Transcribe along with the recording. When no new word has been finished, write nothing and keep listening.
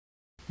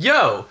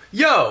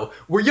Yo,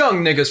 we're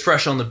young niggas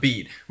fresh on the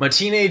beat. My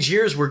teenage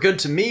years were good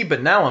to me,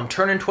 but now I'm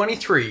turning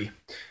 23.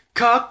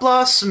 Cock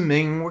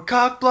blossoming, we're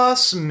cock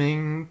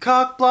blossoming,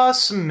 cock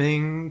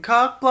blossoming,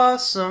 cock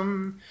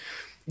blossom.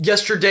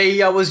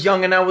 Yesterday I was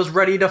young and I was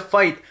ready to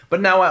fight, but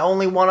now I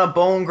only wanna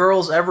bone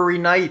girls every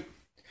night.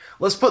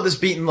 Let's put this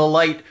beat in the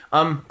light.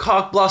 I'm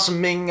cock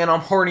blossoming and I'm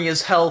horny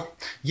as hell.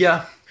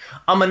 Yeah,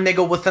 I'm a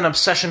nigga with an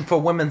obsession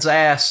for women's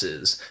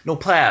asses. No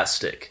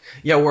plastic.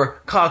 Yeah, we're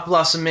cock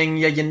blossoming,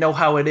 yeah, you know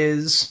how it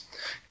is.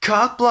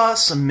 Cock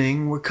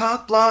blossoming, we're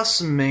cock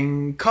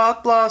blossoming,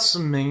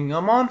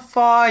 I'm on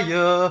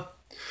fire.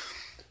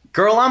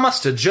 Girl, I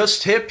must've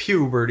just hit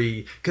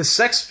puberty, 'cause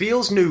sex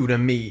feels new to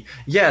me.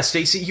 Yeah,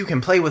 Stacy, you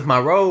can play with my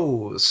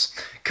rose.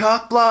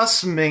 Cock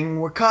blossoming,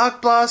 we're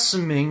cock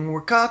blossoming,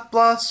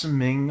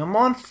 I'm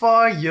on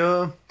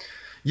fire.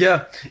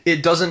 Yeah,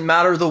 it doesn't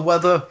matter the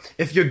weather.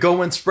 If you're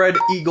going spread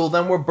eagle,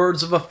 then we're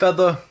birds of a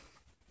feather.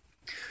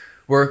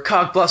 We're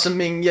cock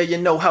blossoming, yeah, you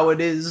know how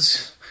it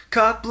is.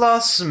 Cock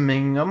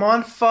blossoming, I'm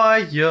on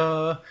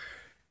fire.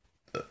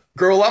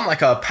 Girl, I'm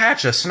like a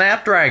patch of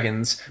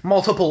snapdragons,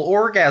 multiple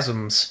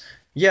orgasms.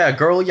 Yeah,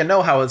 girl, you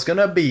know how it's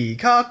gonna be.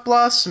 Cock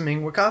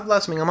blossoming, we're cock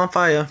blossoming, I'm on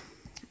fire.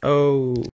 Oh.